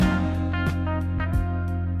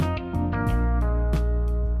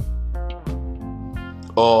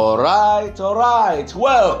All right.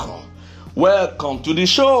 Welcome to the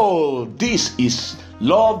show. This is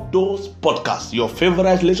Love Dose Podcast, your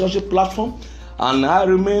favorite relationship platform, and I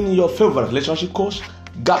remain your favorite relationship coach,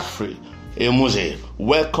 Godfrey Emuze.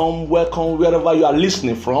 Welcome, wherever you are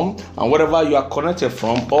listening from and wherever you are connected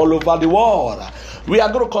from all over the world. We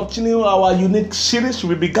are going to continue our unique series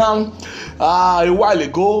we began a while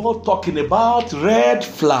ago, talking about red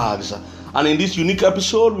flags. And in this unique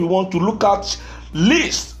episode, we want to look at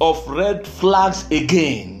list of red flags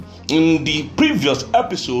again. In the previous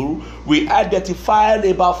episode, we identified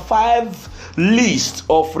about 5 lists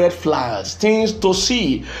of red flags, things to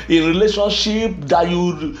see in relationship that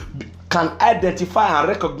you can identify and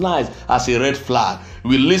recognize as a red flag.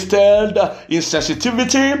 We listed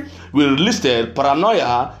insensitivity, we listed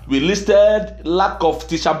paranoia, we listed lack of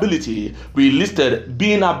teachability, we listed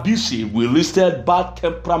being abusive, we listed bad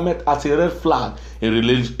temperament as a red flag in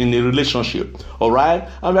a relationship. All right,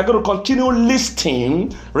 and we're going to continue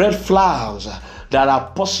listing red flags that are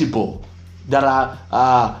possible, that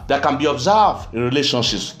can be observed in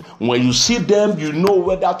relationships. When you see them, you know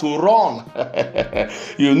whether to run.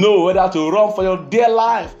 You know whether to run for your dear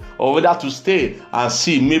life or whether to stay and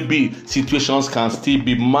see maybe situations can still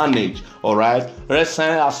be managed. All right, red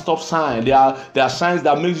sign are stop sign. They are signs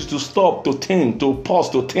that make you to stop, to think, to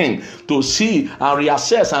pause, to think, to see and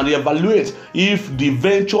reassess and reevaluate if the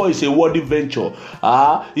venture is a worthy venture.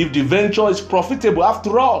 If the venture is profitable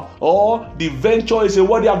after all, or the venture is a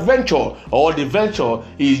worthy adventure, or the venture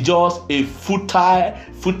is just a futile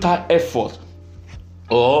effort,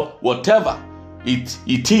 or whatever it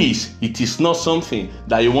is not something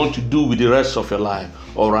that you want to do with the rest of your life.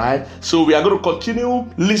 All right, so we are going to continue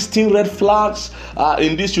listing red flags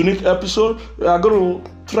in this unique episode. We are going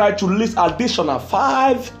to try to list additional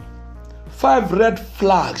five red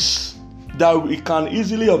flags that we can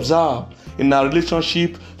easily observe in our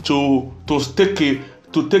relationship to take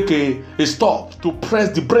a stop, to press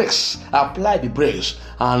the brakes, apply the brakes,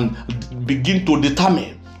 and begin to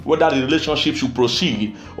determine whether the relationship should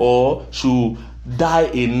proceed or should die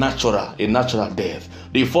a natural death.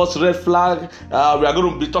 The first red flag we are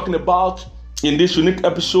going to be talking about in this unique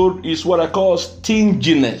episode is what I call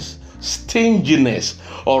stinginess.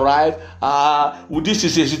 All right, this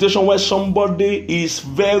is a situation where somebody is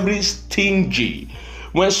very stingy.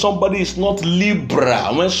 When somebody is not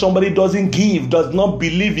liberal, when somebody doesn't give, does not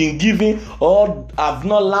believe in giving, or have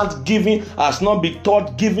not learned giving, has not been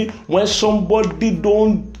taught giving, when somebody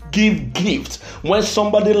don't give gifts, when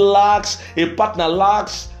somebody a partner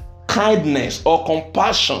lacks kindness or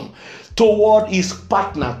compassion toward his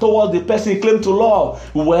partner, toward the person he claims to love,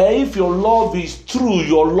 where if your love is true,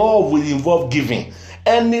 your love will involve giving.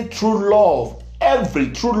 Any true love, every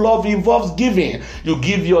true love involves giving. You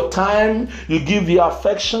give your time, you give your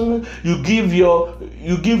affection, you give your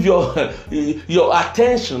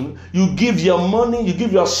attention, you give your money, you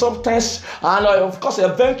give your substance, and of course,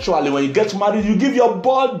 eventually, when you get married, you give your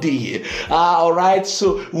body. All right.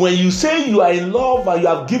 So when you say you are in love and you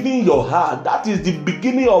have given your heart, that is the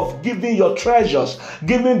beginning of giving your treasures,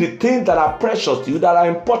 giving the things that are precious to you, that are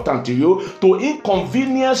important to you, to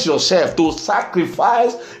inconvenience yourself, to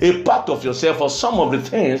sacrifice a part of yourself for some of the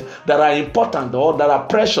things that are important or that are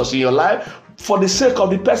precious in your life for the sake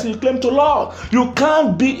of the person you claim to love. You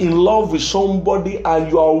can't be in love with somebody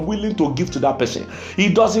and you are willing to give to that person.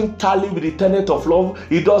 It doesn't tally with the tenet of love.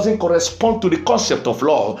 It doesn't correspond to the concept of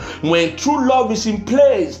love. When true love is in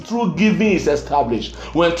place, true giving is established.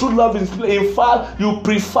 When true love is in place, in fact, you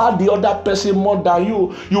prefer the other person more than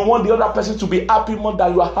you. You want the other person to be happy more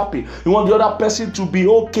than you are happy. You want the other person to be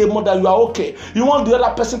okay more than you are okay. You want the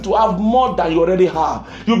other person to have more than you already have.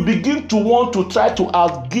 You begin to want to try to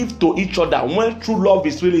outgive to each other when true love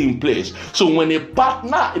is really in place. So when a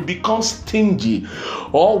partner becomes stingy,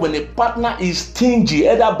 or when a partner is stingy,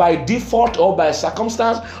 either by default or by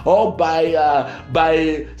circumstance or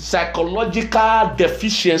by psychological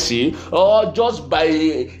deficiency or just by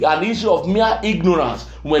an issue of mere ignorance,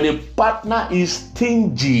 when a partner is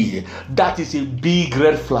stingy, that is a big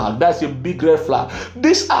red flag. That's a big red flag.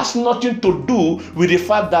 This has nothing to do with the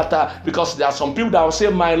fact that because there are some people that will say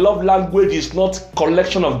my love language is not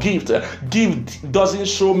collection of gifts. Gift doesn't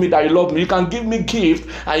show me that you love me. You can give me gift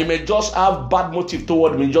and you may just have bad motive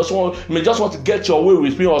toward me. You may just want to get your way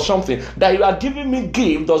with me or something. That you are giving me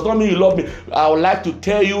gift does not mean you love me. I would like to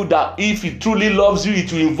tell you that if he truly loves you,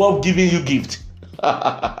 it will involve giving you gift.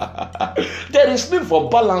 There is need for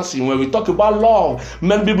balancing when we talk about love.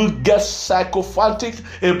 Many people get psychophantic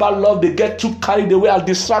about love. They get too carried away and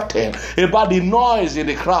distracted about the noise in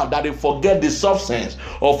the crowd that they forget the substance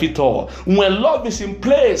of it all. When love is in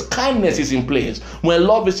place, kindness is in place. When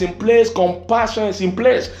love is in place, compassion is in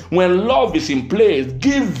place. When love is in place,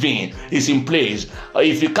 giving is in place.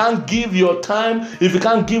 If you can't give your time, if you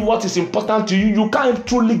can't give what is important to you, you can't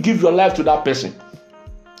truly give your life to that person.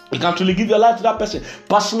 You can truly give your life to that person.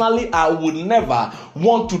 Personally, I would never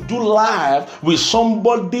want to do life with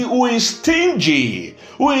somebody who is stingy.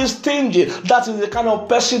 That is the kind of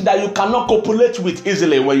person that you cannot copulate with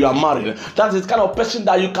easily when you are married. That is the kind of person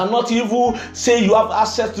that you cannot even say you have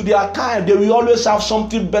access to their time. They will always have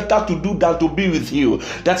something better to do than to be with you.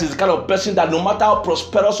 That is the kind of person that no matter how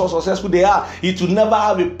prosperous or successful they are, it will never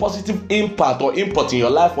have a positive impact or input in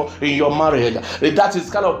your life or in your marriage. That is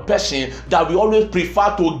the kind of person that will always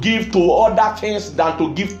prefer to give to other things than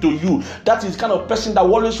to give to you. That is the kind of person that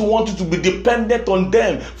always wants you to be dependent on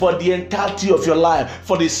them for the entirety of your life,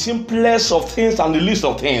 for the simplest of things and the least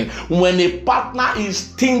of things. When a partner is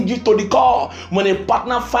stingy to the core, when a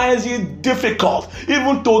partner finds it difficult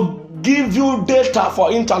even to give you data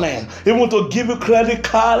for internet, even to give you credit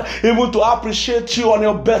card, even to appreciate you on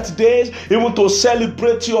your birthdays, even to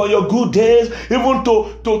celebrate you on your good days, even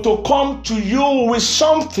to come to you with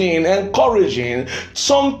something encouraging,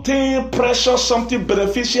 something precious, something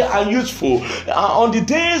beneficial and useful. On the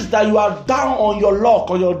days that you are down on your luck,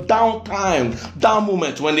 on your down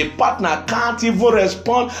moment, when the partner can't even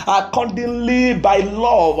respond accordingly by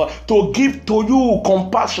love to give to you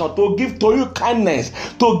compassion, to give to you kindness,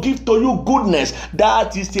 to give to you goodness,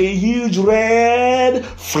 that is a huge red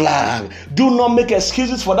flag. Do not make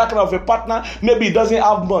excuses for that kind of a partner. Maybe he doesn't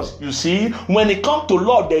have much. You see, when it comes to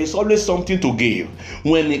love, there is always something to give.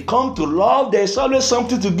 When it comes to love, there is always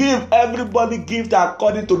something to give. Everybody gives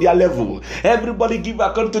according to their level. Everybody give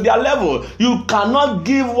according to their level. You cannot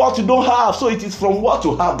give what you don't have, so it is from what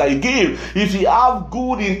you have that you give. If you have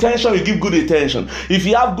good intention, you give good intention. If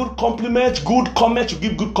you have good compliment, good comment, you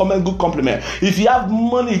give good comment, good compliment. If you have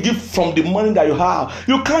money, you give from the money that you have.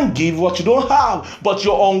 You can't give what you don't have. But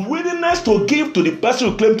your unwillingness to give to the person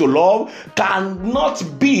you claim to love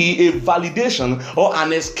cannot be a validation or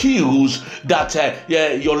an excuse that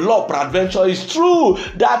your love peradventure is true.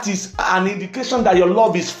 That is an indication that your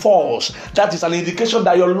love is false. That is an indication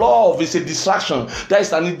that your love is a distraction. That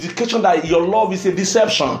is an indication that your love is a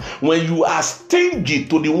deception. When you are stingy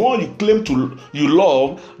to the one you claim to you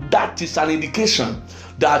love, that is an indication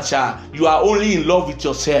that you are only in love with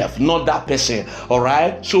yourself, not that person. All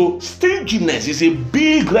right. So stinginess is a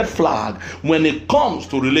big red flag when it comes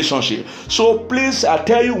to relationship. So please, I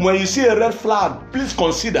tell you, when you see a red flag, please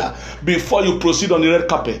consider before you proceed on the red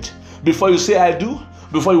carpet. Before you say I do,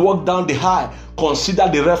 before you walk down the aisle, consider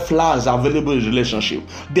the red flags available in relationship.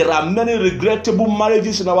 There are many regrettable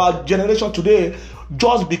marriages in our generation today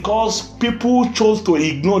just because people chose to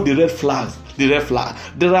ignore the red flags.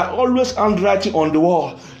 There are always handwriting on the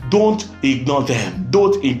wall. Don't ignore them.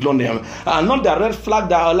 Don't ignore them. Another red flag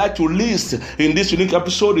that I would like to list in this unique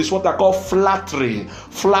episode is what I call flattery.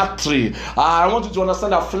 Flattery. I want you to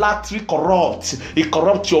understand that flattery corrupts. It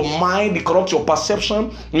corrupts your mind. It corrupts your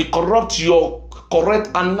perception. It corrupts your correct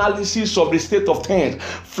analysis of the state of things.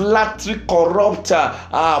 Flattery corrupts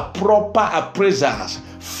proper appraisals.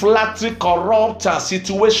 Flattery corrupts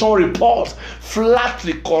situation reports.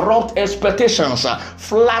 Flattery corrupts expectations.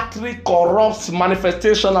 Flattery corrupts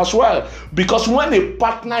manifestation as well. Because when a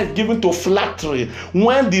partner is given to flattery,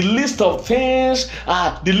 when the list of things,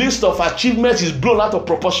 the list of achievements is blown out of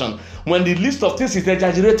proportion, when the list of things is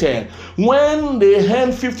exaggerated, when they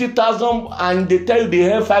earn 50,000 and they tell you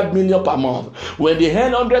they earn 5 million per month, when they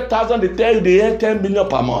earn 100,000 they tell you they earn 10 million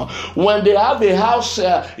per month, when they have a house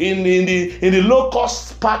in the low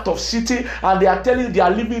cost part of city and they are telling you they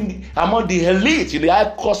are living among the elite in the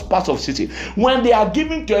high cost part of city, when they are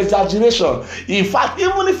giving to exaggeration, in fact,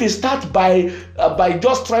 even if it starts by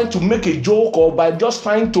just trying to make a joke or by just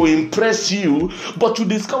trying to impress you, but you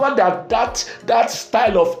discover that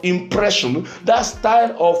style of impression, that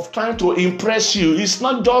style of trying to impress you is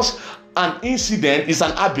not just an incident, it's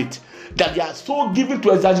an habit. That they are so given to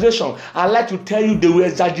exaggeration. I like to tell you, they will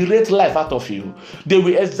exaggerate life out of you. They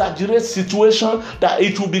will exaggerate situation that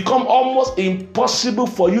it will become almost impossible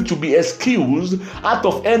for you to be excused out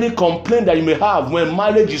of any complaint that you may have when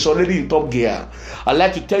marriage is already in top gear. I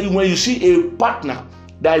like to tell you, when you see a partner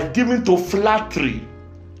that is given to flattery,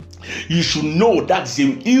 you should know that's a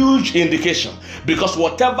huge indication, because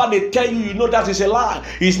whatever they tell you, you know that is a lie.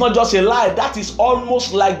 It's not just a lie, that is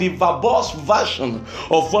almost like the verbose version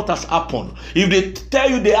of what has happened. If they tell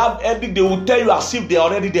you they have headache, they will tell you as if they are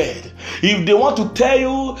already dead. If they want to tell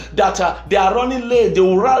you that they are running late, they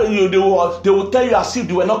will tell you as if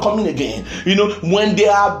they were not coming again. When they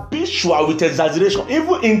are habitual with exaggeration,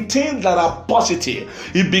 even in things that are positive,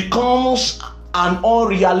 it becomes an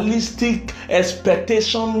unrealistic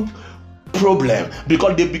expectation problem,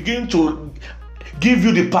 because they begin to give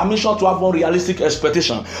you the permission to have unrealistic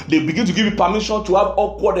expectation. They begin to give you permission to have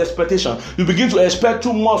awkward expectation. You begin to expect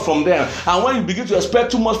too much from them, and when you begin to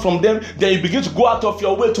expect too much from them, then you begin to go out of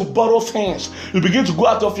your way to borrow things. You begin to go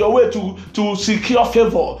out of your way to secure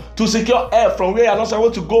favor, to secure help from where you are not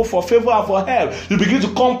supposed to go for favor and for help. You begin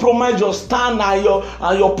to compromise your stand and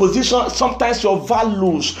your position, sometimes your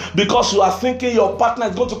values, because you are thinking your partner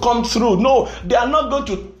is going to come through. No, they are not going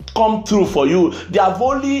to come through for you. They have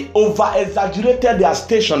only over-exaggerated their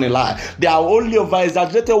station in life. They have only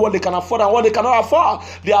over-exaggerated what they can afford and what they cannot afford.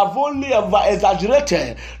 They have only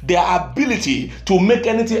over-exaggerated their ability to make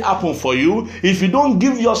anything happen for you. If you don't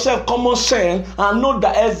give yourself common sense and know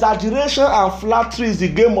that exaggeration and flattery is the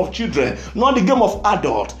game of children, not the game of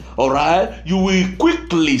adults, alright, you will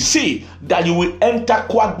quickly see that you will enter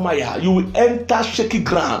quagmire, you will enter shaky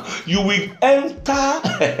ground, you will enter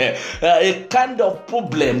a kind of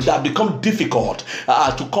problem that becomes difficult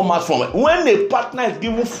to come out from. When a partner is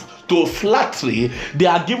given to flattery, they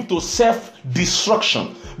are given to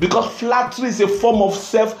self-destruction, because flattery is a form of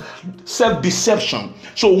self-deception.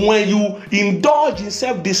 So when you indulge in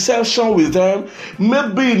self-deception with them,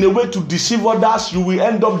 maybe in a way to deceive others, you will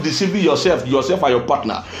end up deceiving yourself and your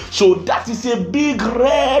partner. So that is a big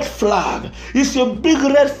red flag. It's a big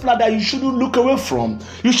red flag that you shouldn't look away from.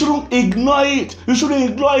 You shouldn't ignore it.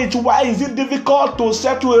 Why is it difficult to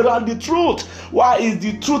settle around the truth? Why is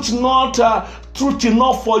the truth not truth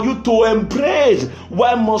enough for you to embrace?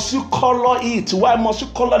 Why must you color it? Why must you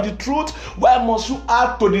color the truth? Why must you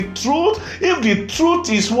add to the truth? If the truth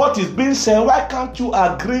is what is being said, why can't you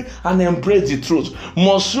agree and embrace the truth?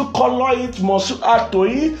 Must you color it? Must you add to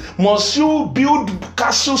it? Must you build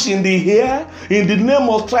castles in the air in the name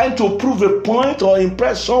of trying to prove a point or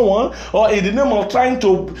impress someone, or in the name of trying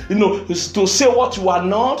to say what you are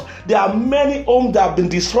not? There are many homes that have been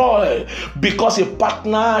destroyed because a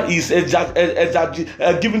partner is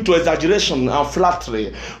given to exaggeration and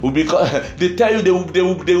flattery. Because they tell you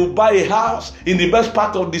they will buy a house in the best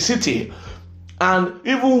part of the city, and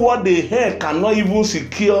even what they have cannot even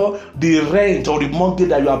secure the rent or the mortgage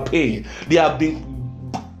that you are paying. They have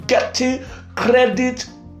been getting credit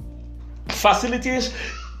facilities,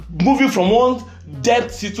 moving from one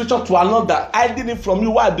debt situation to another, hiding it from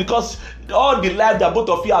you. Why? Because all the life that both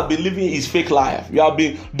of you have been living is fake life. You have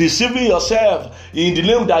been deceiving yourself in the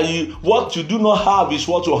name that what you do not have is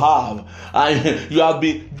what you have, and you have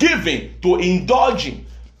been given to indulging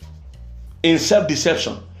in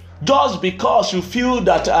self-deception just because you feel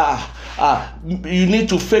that you need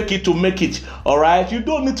to fake it to make it. All right, you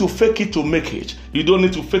don't need to fake it to make it. You don't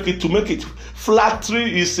need to fake it to make it.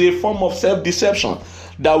 Flattery is a form of self-deception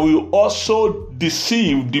that will also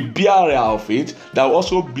deceive the bearer of it, that will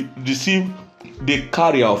also deceive the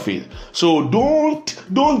carrier of it. So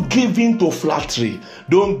don't give in to flattery.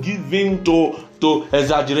 Don't give in to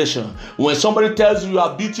exaggeration. When somebody tells you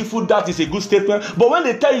are beautiful, that is a good statement. But when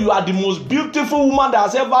they tell you are the most beautiful woman that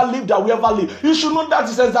has ever lived, that will ever live, you should know that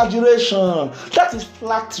is exaggeration. That is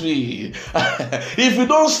flattery. If you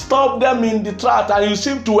don't stop them in the track and you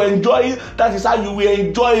seem to enjoy it, that is how you will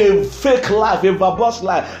enjoy a fake life, a verbose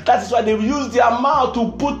life. That is why they use their mouth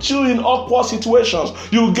to put you in awkward situations.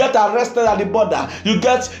 You get arrested at the border. You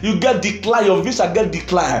get declined. Your visa get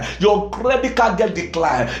declined. Your credit card get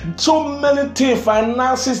declined. So many things.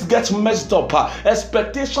 Finances get messed up,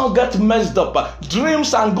 expectations get messed up,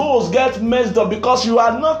 dreams and goals get messed up, because you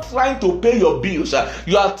are not trying to pay your bills.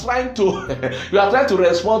 You are trying to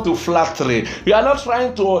respond to flattery. You are not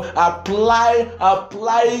trying to apply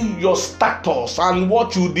your status and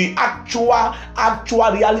what you the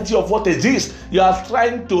actual reality of what exists. You are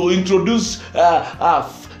trying to introduce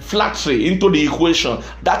flattery into the equation.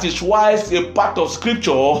 That is why it's a part of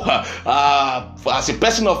scripture. As a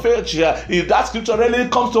person of faith, if that scripture really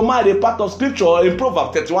comes to mind, a part of scripture in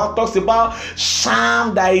Proverbs 31 talks about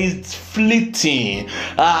charm that is fleeting.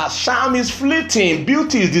 Charm is fleeting.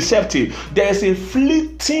 Beauty is deceptive. There is a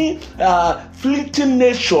fleeting fleeting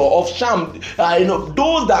nature of charm.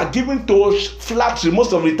 Those that are given to flattery,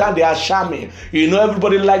 most of the time they are charming.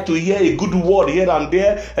 Everybody like to hear a good word here and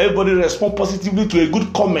there. Everybody respond positively to a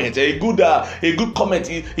good comment. A good comment.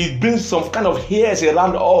 It brings some kind of hairs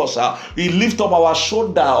around us. It lifts up our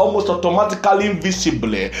shoulder almost automatically,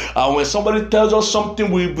 invisibly. When somebody tells us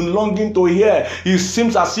something we've been longing to hear, it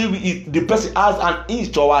seems as if the person adds an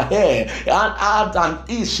inch to our hair and adds an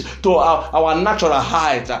inch to our natural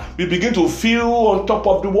height. We begin to feel on top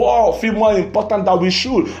of the world, feel more important than we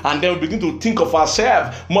should, and then we begin to think of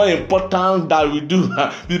ourselves more important than we do.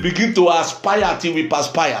 We begin to aspire till we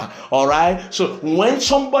perspire. All right. So when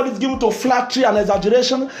somebody is given to flattery and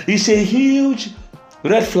exaggeration, it's a huge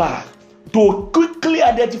red flag to quickly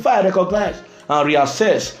identify, recognize, and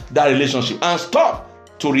reassess that relationship, and stop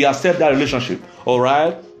to reassess that relationship. All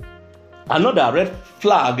right. Another red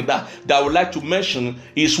flag that I would like to mention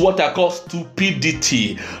is what I call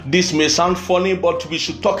stupidity. This may sound funny, but we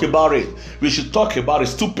should talk about it. We should talk about it.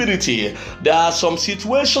 Stupidity. There are some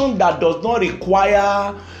situations that does not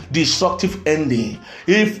require destructive ending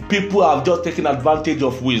if people have just taken advantage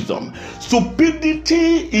of wisdom.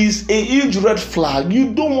 Stupidity is a huge red flag.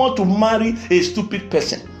 You don't want to marry a stupid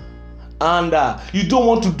person. And you don't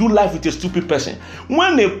want to do life with a stupid person.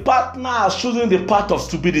 When a partner has chosen the path of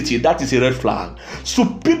stupidity, that is a red flag.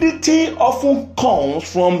 Stupidity often comes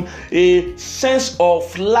from a sense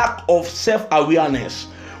of lack of self-awareness.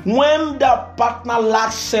 When that partner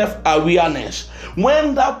lacks self-awareness,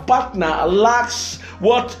 when that partner lacks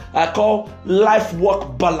what I call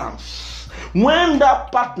life-work balance, when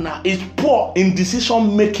that partner is poor in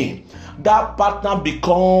decision making, that partner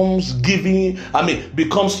becomes stupid,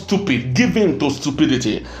 given to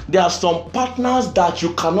stupidity. There are some partners that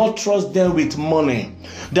you cannot trust them with money.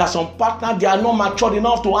 There are some partners, they are not matured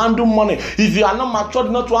enough to handle money. If you are not matured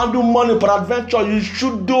enough to handle money, peradventure, you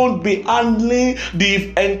shouldn't be handling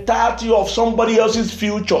the entirety of somebody else's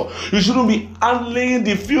future. You shouldn't be handling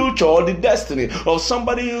the future or the destiny of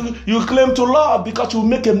somebody you claim to love, because you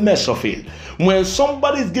make a mess of it. When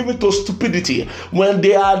somebody is given to stupidity, when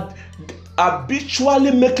they are habitually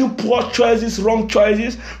making poor choices, wrong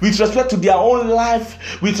choices with respect to their own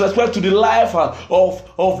life, with respect to the life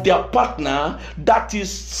of their partner, that is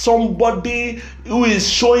somebody who is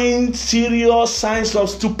showing serious signs of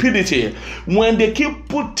stupidity. When they keep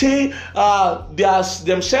putting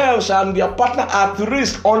themselves and their partner at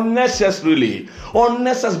risk unnecessarily,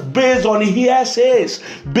 based on hearsays,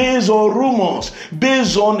 based on rumors,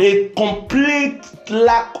 based on a complete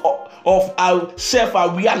lack of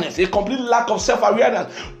self-awareness, a complete lack of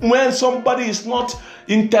self-awareness. When somebody is not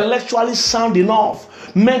intellectually sound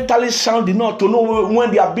enough, mentally sound enough to know when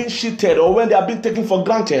they are being cheated or when they are being taken for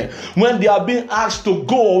granted, when they are being asked to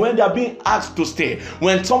go or when they are being asked to stay,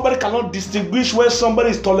 when somebody cannot distinguish when somebody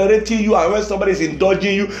is tolerating you and when somebody is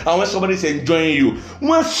indulging you and when somebody is enjoying you,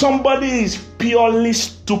 when somebody is purely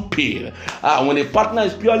stupid, when a partner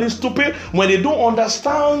is purely stupid, when they don't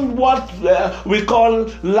understand what we call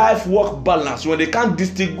life-work balance, when they can't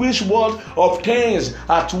distinguish what obtains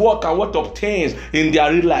at work and what obtains in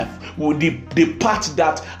their real life, the part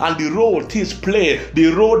that and the role things play, the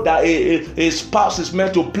role that a spouse is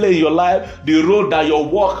meant to play in your life, the role that your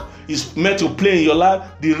work is meant to play in your life,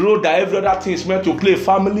 the role that every other thing is meant to play,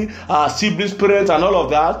 family, siblings, parents, and all of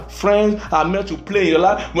that, friends are meant to play in your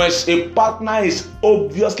life. When a partner is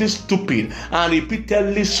obviously stupid and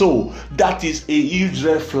repeatedly so, that is a huge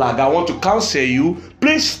red flag. I want to counsel you,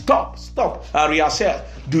 please stop and reassess.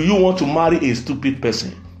 Do you want to marry a stupid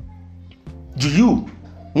person? Do you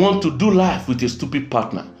want to do life with a stupid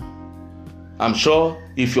partner? I'm sure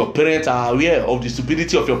if your parents are aware of the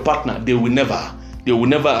stupidity of your partner, they will never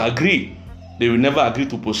agree. They will never agree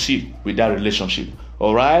to proceed with that relationship.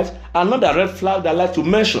 All right. Another red flag that I'd like to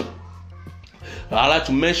mention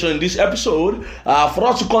in this episode for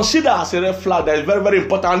us to consider as a red flag that is very, very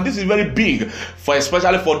important. And this is very big,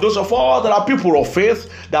 especially for those of us that are people of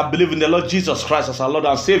faith that believe in the Lord Jesus Christ as our Lord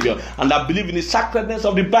and Savior and that believe in the sacredness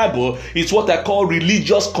of the Bible. It's what I call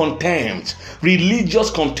religious contempt.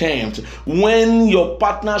 Religious contempt. When your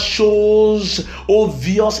partner shows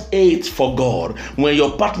obvious hate for God, when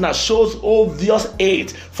your partner shows obvious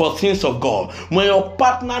hate for things of God, when your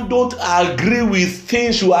partner don't agree with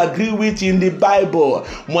things you agree with in the Bible,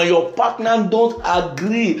 when your partner don't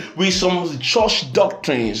agree with some church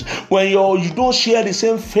doctrines, when you don't share the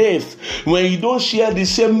same faith, when you don't share the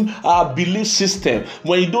same belief system,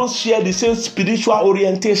 when you don't share the same spiritual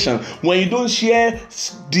orientation, when you don't share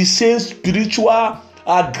the same spiritual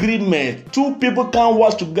agreement. Two people can't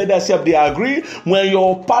work together except they agree. When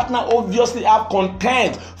your partner obviously have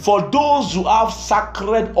contempt for those who have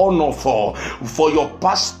sacred honor for your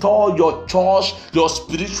pastor, your church, your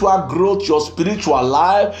spiritual growth, your spiritual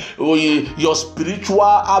life, your spiritual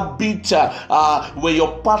habit, when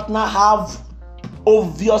your partner have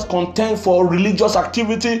obvious contempt for religious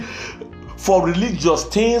activity, for religious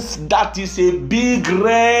things, that is a big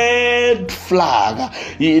red flag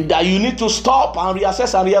that you need to stop and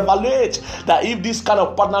reassess and reevaluate. That if this kind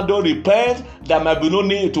of partner don't repent, there might be no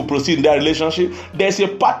need to proceed in their relationship. There's a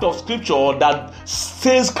part of scripture that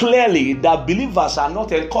says clearly that believers are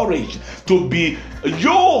not encouraged to be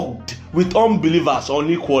yoked with unbelievers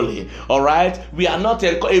unequally. All right, we are not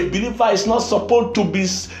a believer is not supposed to be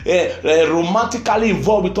romantically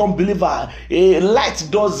involved with unbeliever. Light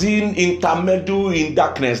doesn't intermeddle in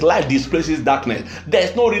darkness. Light displaces darkness.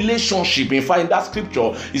 There's no relationship. In fact, in that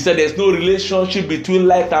scripture, he said there's no relationship between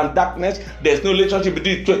light and darkness. There's no relationship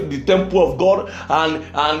between the temple of God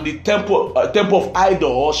and the temple of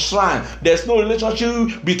idol or shrine. There's no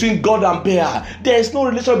relationship between God and Baal. There's no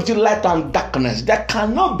relationship between light and darkness. There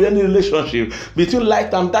cannot be any relationship between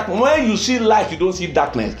light and darkness. When you see light, you don't see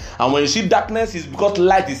darkness, and when you see darkness, it's because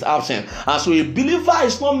light is absent. And so a believer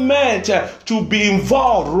is not meant to be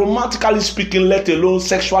involved, romantically speaking, let alone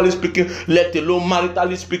sexually speaking, let alone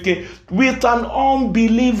maritally speaking, with an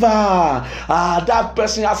unbeliever. That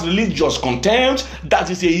person has religious contempt. That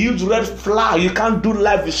is a huge red flag. You can't do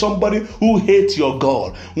life with somebody who hates your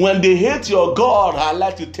God. When they hate your God, I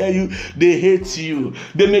like to tell you, they hate you.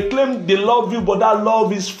 They may claim they love you, but that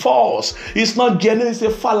love is false. It's not genuine. It's a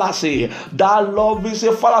fallacy. That love is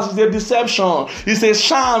a fallacy. It's a deception. It's a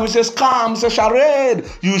sham. It's a scam. It's a charade.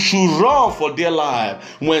 You should run for their life.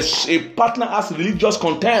 When a partner has religious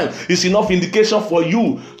contempt, it's enough indication for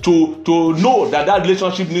you to know that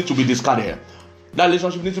relationship needs to be discarded. That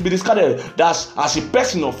relationship needs to be discarded. That's, as a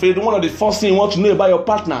person of faith, one of the first things you want to know about your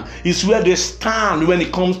partner is where they stand when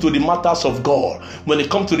it comes to the matters of God, when it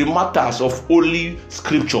comes to the matters of holy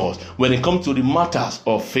scriptures, when it comes to the matters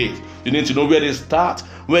of faith. You need to know where they start,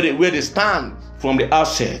 where they stand from the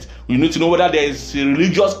outset. You need to know whether there is a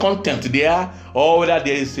religious content there or whether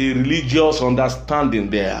there is a religious understanding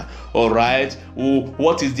there. All right.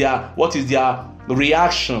 What is their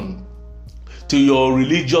reaction to your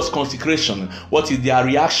religious consecration? What is their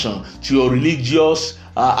reaction to your religious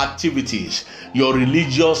activities, your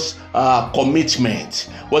religious commitment?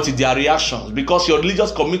 What is their reaction? Because your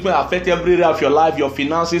religious commitment affects every area of your life, your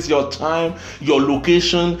finances, your time, your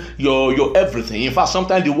location, your everything. In fact,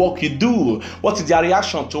 sometimes the work you do, what is their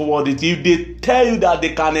reaction toward it? If they tell you that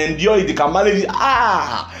they can endure it, they can manage it,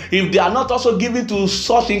 if they are not also given to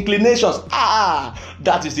such inclinations,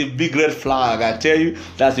 that is a big red flag. I tell you,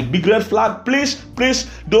 that's a big red flag. Please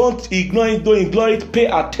don't ignore it, pay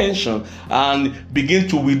attention and begin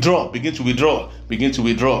to withdraw.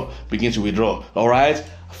 All right.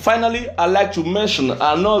 Finally, I'd like to mention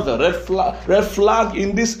another red flag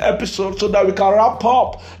in this episode so that we can wrap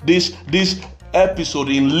up this episode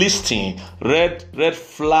in listing red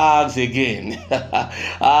flags again.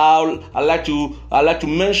 I like to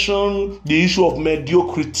mention the issue of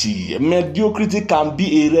mediocrity. Mediocrity can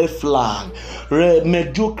be a red flag.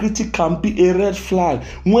 Mediocrity can be a red flag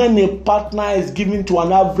when a partner is given to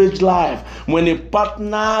an average life, when a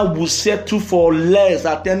partner will settle for less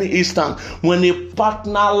at any instant, when a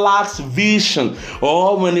partner lacks vision,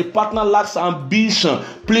 or when a partner lacks ambition.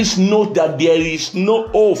 Please note that there is no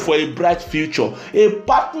hope for a bright future. A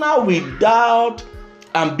partner without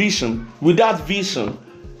ambition, without vision,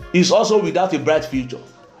 is also without a bright future.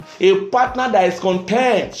 A partner that is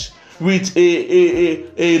content with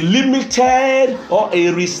a limited or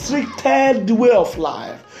a restricted way of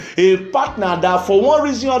life, a partner that for one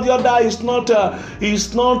reason or the other is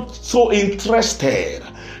not so interested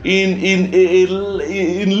in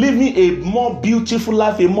living a more beautiful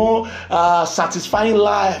life, a more satisfying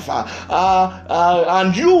life,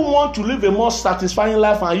 and you want to live a more satisfying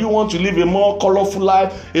life, and you want to live a more colorful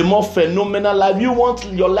life, a more phenomenal life. You want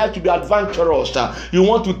your life to be adventurous. You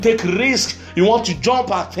want to take risks. You want to jump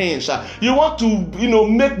at things. You want to,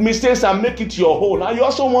 make mistakes and make it your own. And you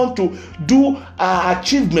also want to do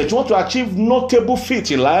achievements. You want to achieve notable feats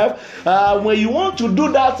in life. When you want to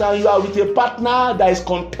do that and you are with a partner that is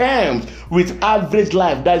content with average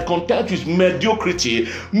life, that is content with mediocrity,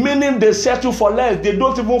 meaning they settle for less. They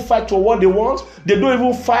don't even fight for what they want. They don't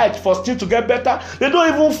even fight for still to get better. They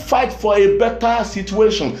don't even fight for a better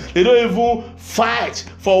situation. They don't even fight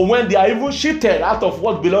for when they are even cheated out of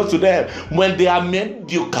what belongs to them. When they are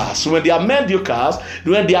mediocres, when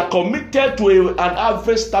they are committed to an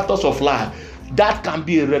average status of life, that can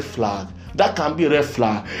be a red flag. that can be a red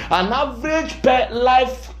flag. An average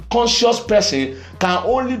life conscious person can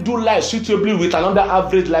only do life suitably with another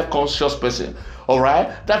average life conscious person. All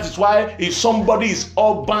right, that is why if somebody is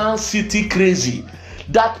urban city crazy,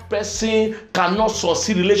 that person cannot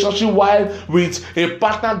succeed relationship-wise with a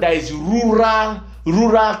partner that is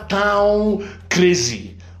rural town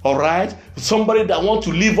crazy. All right, somebody that wants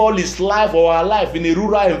to live all his life or her life in a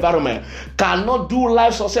rural environment cannot do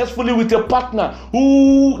life successfully with a partner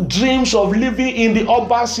who dreams of living in the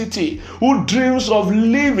urban city, who dreams of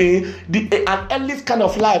living an elite kind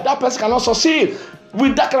of life. That person cannot succeed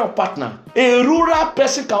with that kind of partner. A rural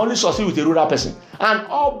person can only succeed with a rural person. An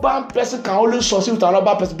urban person can only succeed with an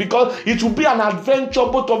urban person, because it will be an adventure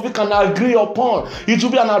both of you can agree upon. It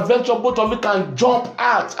will be an adventure both of you can jump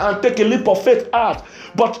at and take a leap of faith at.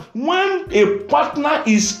 But when a partner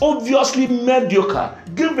is obviously mediocre,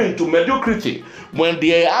 given to mediocrity, when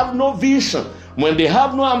they have no vision, when they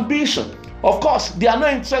have no ambition, of course, they are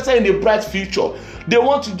not interested in a bright future. They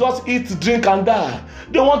want to just eat, drink, and die.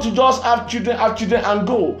 They want to just have children, and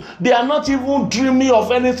go. They are not even dreaming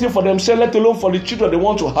of anything for themselves, let alone for the children they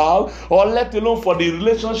want to have, or let alone for the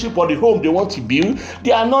relationship or the home they want to build.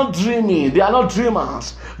 They are not dreaming. They are not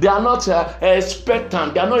dreamers. They are not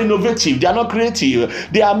expectant. They are not innovative. They are not creative.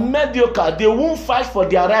 They are mediocre. They won't fight for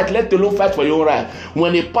their right, let alone fight for your right.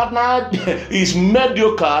 When a partner is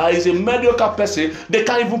mediocre, is a mediocre person, they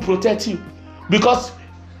can't even protect you. Because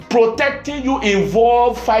protecting you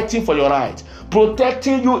involves fighting for your right.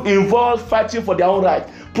 Protecting you involves fighting for their own right.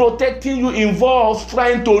 Protecting you involves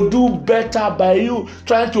trying to do better by you,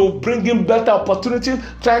 trying to bring in better opportunities,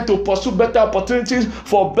 trying to pursue better opportunities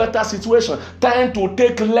for better situations, trying to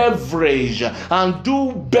take leverage and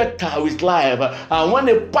do better with life. And when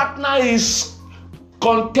a partner is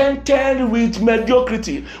contented with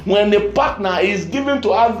mediocrity, when a partner is given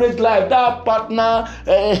to average life, that partner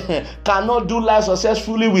cannot do life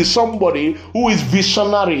successfully with somebody who is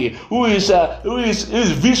visionary, who is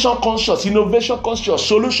vision conscious, innovation conscious,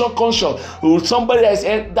 solution conscious, somebody that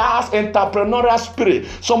has entrepreneurial spirit,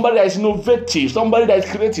 somebody that is innovative, somebody that is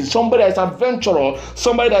creative, somebody that is adventurous,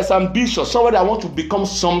 somebody that is ambitious, somebody that wants to become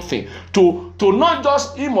something to not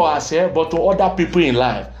just him or herself, but to other people in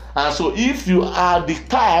life. And so if you are the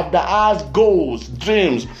type that has goals,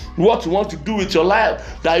 dreams, what you want to do with your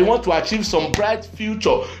life, that you want to achieve some bright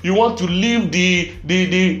future, you want to live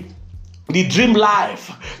the dream life,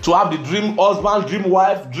 to have the dream husband, dream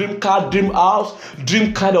wife, dream car, dream house,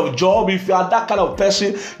 dream kind of job. If you are that kind of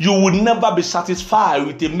person, you will never be satisfied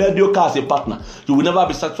with a mediocre as a partner. You will never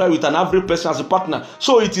be satisfied with an average person as a partner.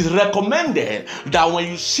 So it is recommended that when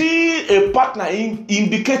you see a partner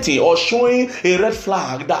indicating or showing a red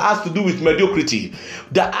flag that has to do with mediocrity,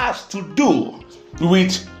 that has to do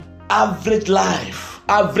with average life,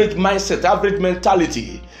 average mindset, average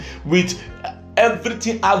mentality, with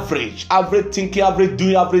everything average thinking, average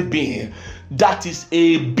doing, average being, that is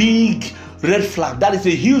a big red flag. That is a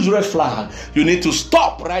huge red flag. You need to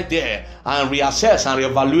stop right there and reassess and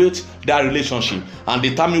reevaluate that relationship and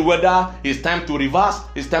determine whether it's time to reverse,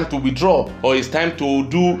 it's time to withdraw, or it's time to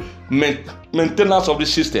do maintenance of the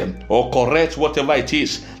system or correct whatever it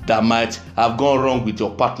is that might have gone wrong with your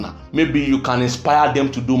partner. Maybe you can inspire them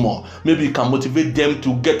to do more. Maybe you can motivate them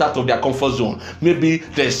to get out of their comfort zone. Maybe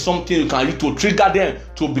there's something you can do to trigger them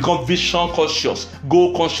to become vision conscious,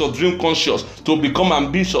 goal conscious, dream conscious, to become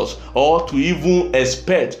ambitious, or to even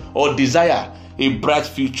expect or desire a bright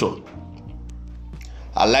future.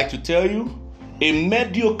 I'd like to tell you, a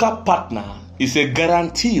mediocre partner is a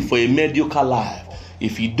guarantee for a mediocre life.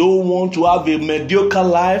 If you don't want to have a mediocre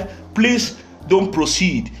life, please don't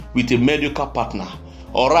proceed with a mediocre partner.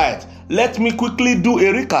 All right, let me quickly do a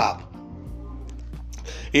recap.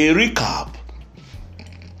 A recap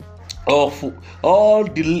of all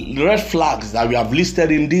the red flags that we have listed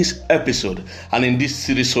in this episode and in this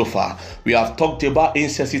series so far. We have talked about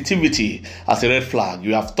insensitivity as a red flag.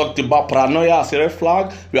 We have talked about paranoia as a red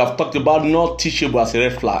flag. We have talked about not teachable as a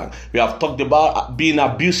red flag. We have talked about being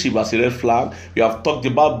abusive as a red flag. We have talked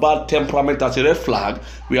about bad temperament as a red flag.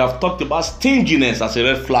 We have talked about stinginess as a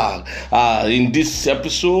red flag. In this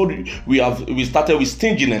episode, we started with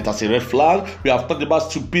stinginess as a red flag. We have talked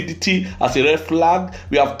about stupidity as a red flag.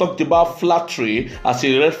 We have talked about flattery as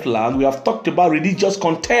a red flag. We have talked about religious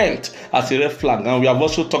content as a red flag, and we have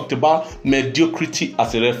also talked about mediocrity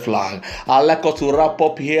as a red flag. I'd like us to wrap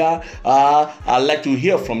up here. I'd like to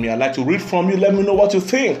hear from you. I'd like to read from you. Let me know what you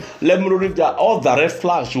think. Let me know if there are all the red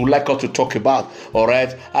flags you would like us to talk about. All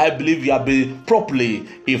right. I believe you have been properly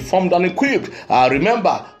informed and equipped.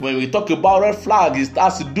 Remember, when we talk about red flag, it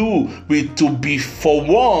has to do with to be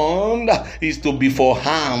forewarned is to be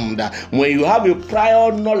forearmed. When you have a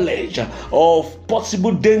prior knowledge knowledge of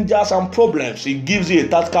possible dangers and problems. It gives you a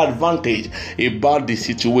tactical advantage about the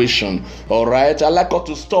situation. All right, I'd like us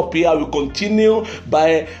to stop here. We'll continue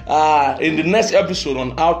by in the next episode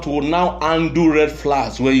on how to now undo red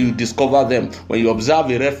flags when you discover them. When you observe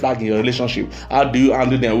a red flag in your relationship, how do you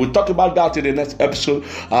undo them? We'll talk about that in the next episode.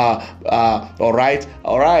 All right.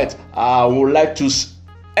 I would like to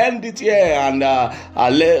end it here and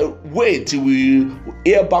wait till we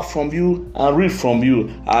hear back from you and read from you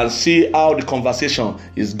and see how the conversation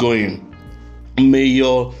is going. May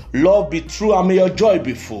your love be true and may your joy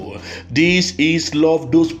be full. This is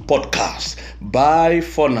Love Those Podcasts. Bye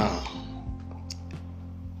for now.